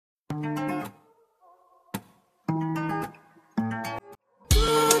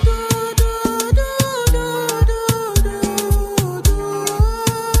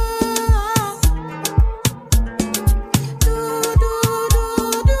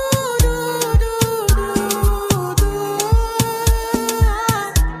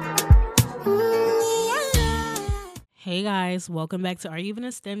Hey guys, welcome back to Are You Even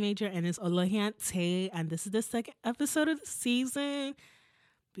a STEM Major? And it's Olohiante, and this is the second episode of the season.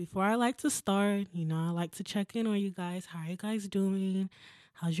 Before I like to start, I like to check in on you guys. How are you guys doing?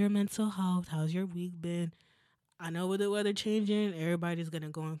 How's your mental health? How's your week been? I know with the weather changing, everybody's gonna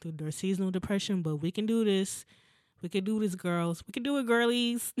go through their seasonal depression, but we can do this. We can do this, girls. We can do it,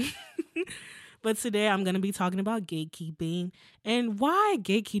 girlies. But today I'm gonna be talking about gatekeeping and why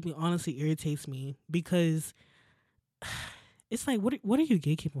gatekeeping honestly irritates me because it's like, what are you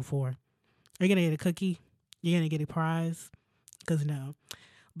gatekeeping for? Are you gonna get a cookie? You're gonna get a prize? Because no.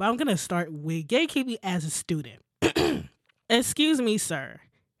 But I'm gonna start with gatekeeping as a student. Excuse me, sir.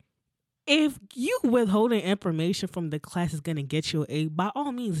 If you withholding information from the class is gonna get you an A, by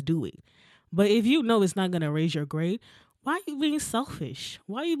all means do it. But if you know it's not gonna raise your grade, why are you being selfish?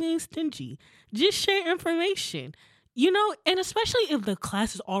 Why are you being stingy? Just share information. And especially if the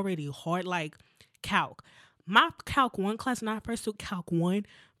class is already hard, like calc. My Calc 1 class, when I first took Calc 1,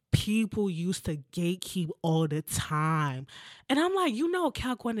 people used to gatekeep all the time. And I'm like,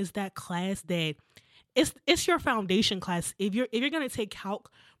 Calc 1 is that class that it's your foundation class. If you're gonna take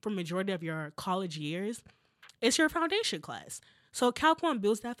Calc for majority of your college years, it's your foundation class. So Calc 1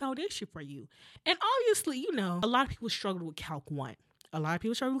 builds that foundation for you. And obviously, a lot of people struggle with Calc 1. A lot of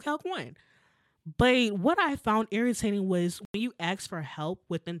people struggle with Calc 1. But what I found irritating was when you ask for help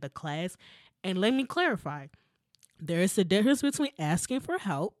within the class, and let me clarify, there is a difference between asking for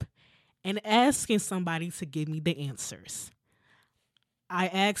help and asking somebody to give me the answers. I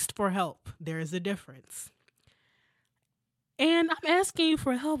asked for help. There is a difference. And I'm asking you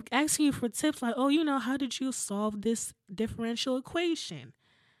for help, asking you for tips like, how did you solve this differential equation?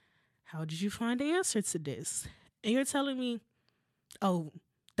 How did you find the answer to this? And you're telling me, oh,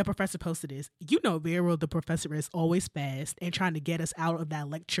 the professor posted this. You know very well the professor is always fast and trying to get us out of that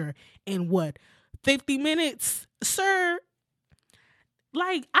lecture in 50 minutes? Sir,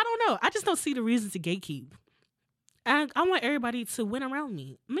 I don't know. I just don't see the reason to gatekeep. And I want everybody to win around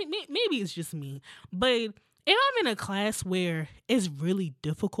me. Maybe it's just me. But if I'm in a class where it's really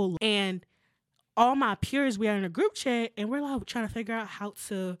difficult and all my peers, we are in a group chat and we're trying to figure out how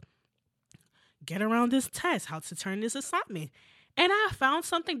to get around this test, how to turn this assignment. And I found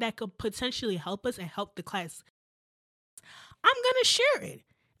something that could potentially help us and help the class. I'm going to share it.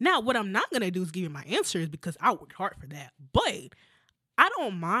 Now, what I'm not going to do is give you my answers because I worked hard for that. But I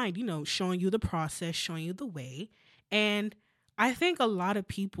don't mind, showing you the process, showing you the way. And I think a lot of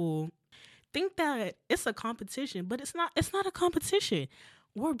people think that it's a competition, but it's not a competition.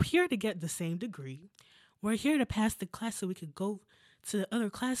 We're here to get the same degree. We're here to pass the class so we could go to the other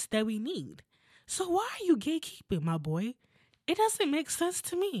class that we need. So why are you gatekeeping, my boy? It doesn't make sense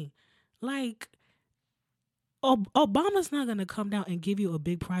to me. Obama's not going to come down and give you a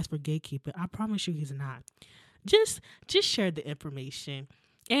big prize for gatekeeping. I promise you he's not. Just share the information.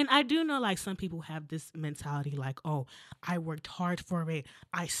 And I do know some people have this mentality oh, I worked hard for it.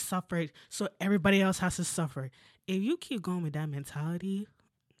 I suffered, so everybody else has to suffer. If you keep going with that mentality,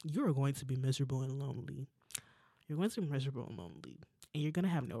 you're going to be miserable and lonely. You're going to be miserable and lonely. And you're going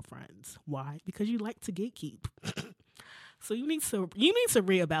to have no friends. Why? Because you like to gatekeep. So you need to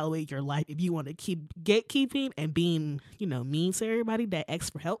reevaluate your life if you want to keep gatekeeping and being, mean to everybody that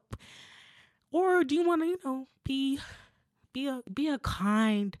asks for help. Or do you want to, be a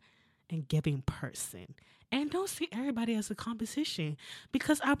kind and giving person. And don't see everybody as a competition.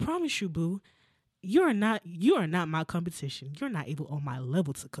 Because I promise you, boo, you are not my competition. You're not even on my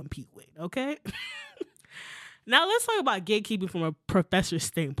level to compete with, okay? Now let's talk about gatekeeping from a professor's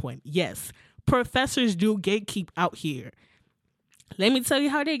standpoint. Yes, professors do gatekeep out here. Let me tell you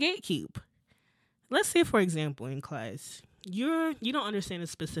how they gatekeep. Let's say, for example, in class, you don't understand a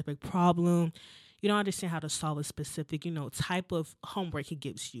specific problem. You don't understand how to solve a specific, type of homework he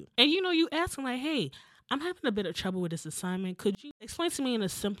gives you. And, you ask him hey, I'm having a bit of trouble with this assignment. Could you explain to me in a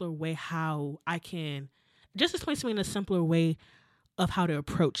simpler way how I can, just explain to me in a simpler way of how to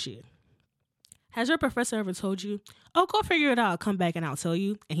approach it? Has your professor ever told you, oh, go figure it out, come back and I'll tell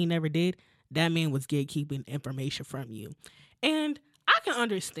you, and he never did? That man was gatekeeping information from you. And I can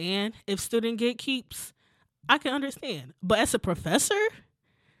understand if student gatekeeps. I can understand. But as a professor,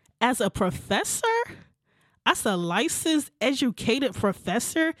 as a licensed, educated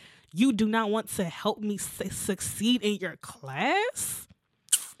professor, you do not want to help me succeed in your class?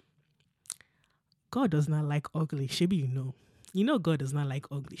 God does not like ugly. Shibi, God does not like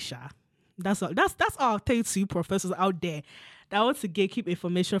ugly, Sha. That's all I'll tell you to you professors out there that want to gatekeep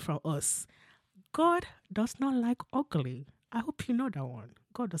information from us. God does not like ugly. I hope you know that one.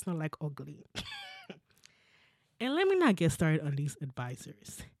 God does not like ugly. And let me not get started on these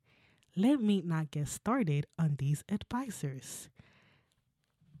advisors. Let me not get started on these advisors.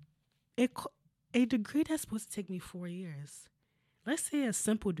 It, a degree that's supposed to take me 4 years. Let's say a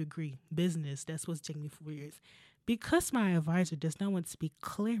simple degree, business, that's supposed to take me 4 years. Because my advisor does not want to be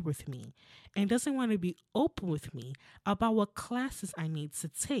clear with me and doesn't want to be open with me about what classes I need to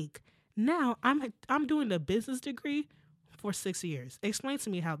take. Now I'm doing the business degree for 6 years. Explain to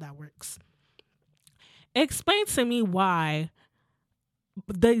me how that works. Explain to me why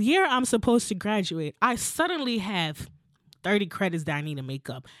the year I'm supposed to graduate, I suddenly have 30 credits that I need to make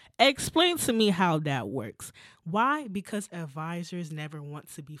up. Explain to me how that works. Why? Because advisors never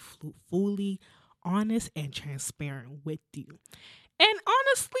want to be fully honest and transparent with you. And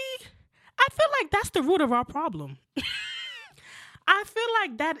honestly, I feel like that's the root of our problem. I feel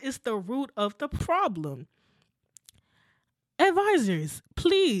like that is the root of the problem. Advisors,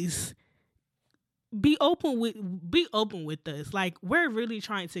 please be open with us. Like, we're really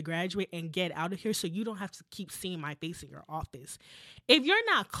trying to graduate and get out of here so you don't have to keep seeing my face in your office. If you're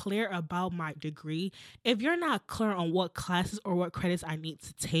not clear about my degree, if you're not clear on what classes or what credits I need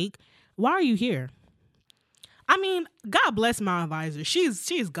to take, why are you here? I mean, God bless my advisor.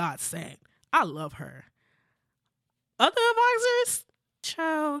 She's God sent. I love her. Other advisors,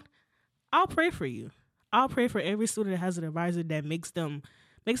 child, I'll pray for you. I'll pray for every student that has an advisor that makes them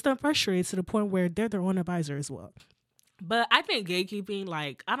frustrated to the point where they're their own advisor as well. But I think gatekeeping,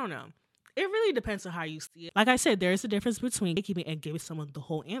 like, I don't know. It really depends on how you see it. Like I said, there is a difference between gatekeeping and giving someone the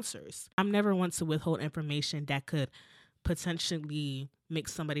whole answers. I'm never one to withhold information that could potentially make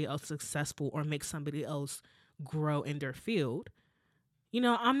somebody else successful or make somebody else grow in their field. You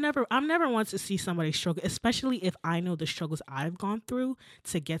know, I'm never one to see somebody struggle, especially if I know the struggles I've gone through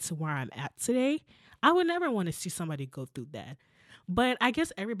to get to where I'm at today. I would never want to see somebody go through that. But I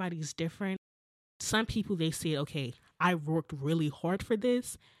guess everybody's different. Some people, they say, okay, I worked really hard for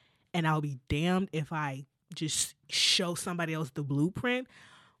this and I'll be damned if I just show somebody else the blueprint.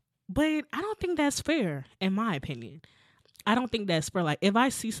 But I don't think that's fair, in my opinion. I don't think that's fair. Like, if I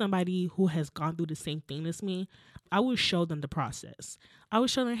see somebody who has gone through the same thing as me, I would show them the process. I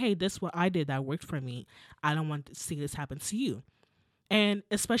would show them, hey, this is what I did that worked for me. I don't want to see this happen to you. And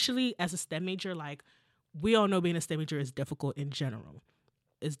especially as a STEM major, like, we all know being a STEM major is difficult in general.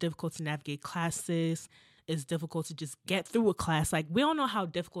 It's difficult to navigate classes. It's difficult to just get through a class. Like, we all know how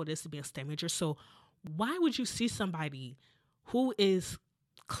difficult it is to be a STEM major. So why would you see somebody who is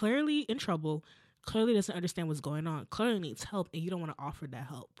clearly in trouble, clearly doesn't understand what's going on, clearly needs help, and you don't want to offer that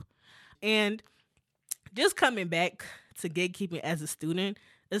help? And just coming back to gatekeeping as a student,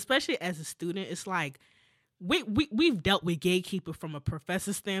 especially as a student, it's like, we've dealt with gatekeeping from a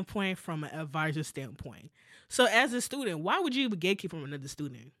professor standpoint, from an advisor standpoint. So as a student, why would you even gatekeep from another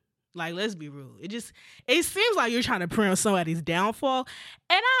student? Like, let's be real. It seems like you're trying to print on somebody's downfall.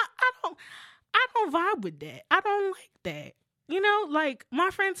 And I don't vibe with that. I don't like that. You know, like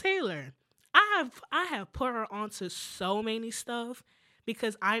my friend Taylor, I have put her onto so many stuff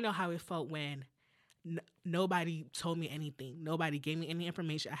because I know how it felt when nobody told me anything. Nobody gave me any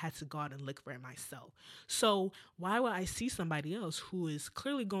information. I had to go out and look for it myself. So why would I see somebody else who is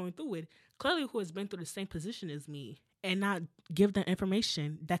clearly going through it, clearly who has been through the same position as me, and not give them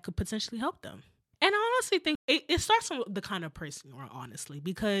information that could potentially help them? And I honestly think it starts from the kind of person you are, honestly,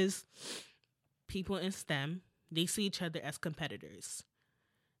 because people in STEM, they see each other as competitors.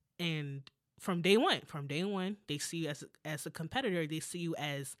 And from day one, they see you as a competitor. They see you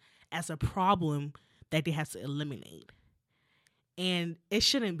as a problem that they have to eliminate. And it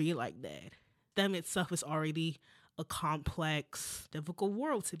shouldn't be like that. Them itself is already a complex, difficult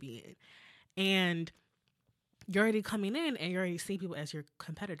world to be in. And you're already coming in and you're already seeing people as your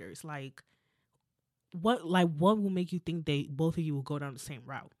competitors. Like what will make you think both of you will go down the same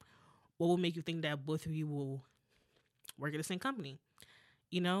route? What will make you think that both of you will work at the same company?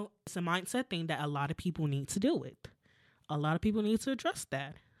 You know, it's a mindset thing that a lot of people need to deal with. A lot of people need to address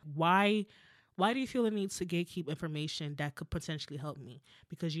that. Why do you feel the need to gatekeep information that could potentially help me?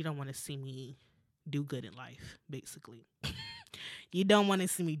 Because you don't want to see me do good in life, basically. You don't want to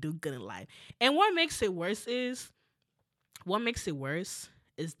see me do good in life. And what makes it worse is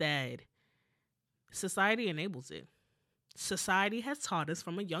that society enables it. Society has taught us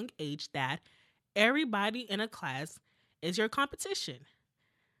from a young age that everybody in a class is your competition.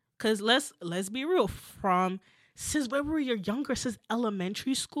 Because let's be real, since when we were younger, since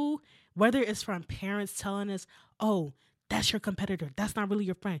elementary school, whether it's from parents telling us, oh, that's your competitor, that's not really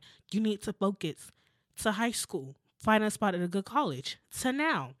your friend, you need to focus, to high school, find a spot at a good college, to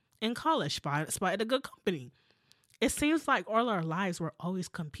now, in college, find a spot at a good company. It seems like all our lives we're always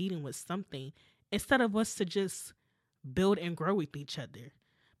competing with something instead of us to just build and grow with each other.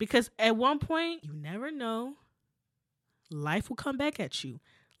 Because at one point, you never know, life will come back at you.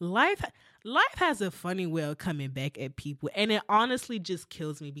 Life has a funny way of coming back at people, and it honestly just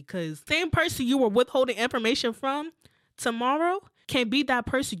kills me because same person you were withholding information from tomorrow can be that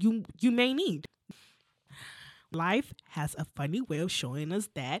person you may need. Life has a funny way of showing us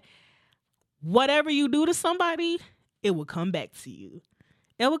that whatever you do to somebody, it will come back to you.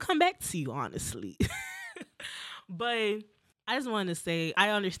 It will come back to you, honestly. But I just want to say, I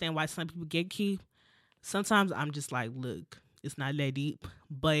understand why some people gatekeep. Sometimes I'm just like, look, it's not that deep.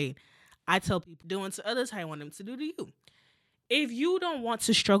 But I tell people, do unto others how I want them to do to you. If you don't want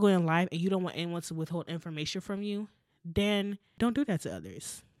to struggle in life and you don't want anyone to withhold information from you, then don't do that to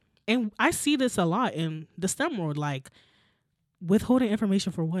others. And I see this a lot in the STEM world, like withholding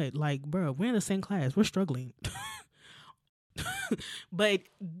information for what? Like, bro, we're in the same class. We're struggling. But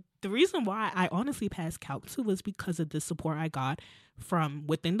the reason why I honestly passed Calc 2 was because of the support I got from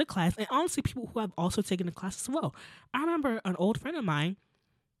within the class, and honestly people who have also taken the class as well. I remember an old friend of mine,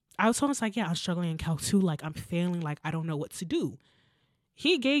 I was told, like, yeah, I'm struggling in Calc 2, like I'm failing, like I don't know what to do.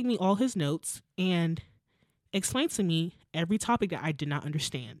 He gave me all his notes and explained to me every topic that I did not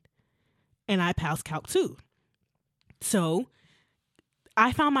understand. And I passed Calc 2. So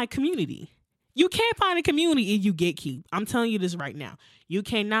I found my community. You can't find a community if you gatekeep. I'm telling you this right now. You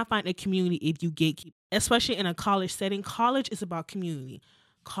cannot find a community if you gatekeep, especially in a college setting. College is about community.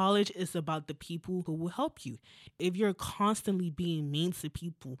 College is about the people who will help you. If you're constantly being mean to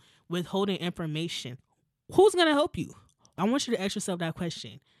people, withholding information, who's going to help you? I want you to ask yourself that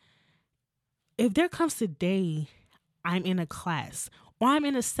question. If there comes a day I'm in a class or I'm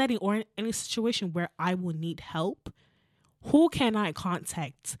in a setting or in any situation where I will need help, who can I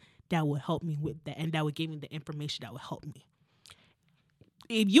contact that will help me with that and that will give me the information that will help me?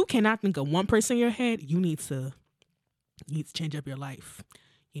 If you cannot think of one person in your head, you need to change up your life.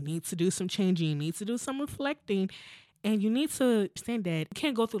 You need to do some changing. You need to do some reflecting. And you need to understand that you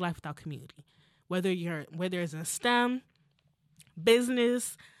can't go through life without community. Whether it's in STEM,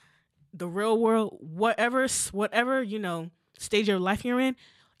 business, the real world, whatever, stage of life you're in,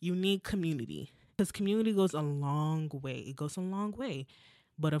 you need community. Because community goes a long way. It goes a long way.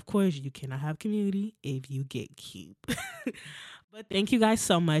 But of course, you cannot have community if you gatekeep. But thank you guys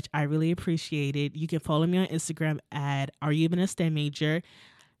so much. I really appreciate it. You can follow me on Instagram at Are You Even a STEM Major?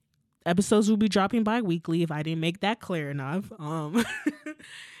 Episodes will be dropping bi-weekly if I didn't make that clear enough.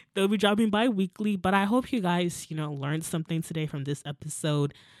 They'll be dropping bi-weekly. But I hope you guys, learned something today from this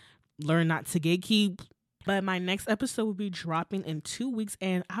episode. Learn not to gatekeep. But my next episode will be dropping in 2 weeks,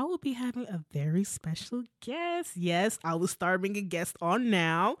 and I will be having a very special guest. Yes, I will start bringing guests on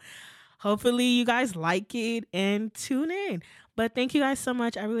now. Hopefully you guys like it and tune in. But thank you guys so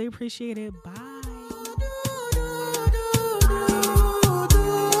much. I really appreciate it. Bye.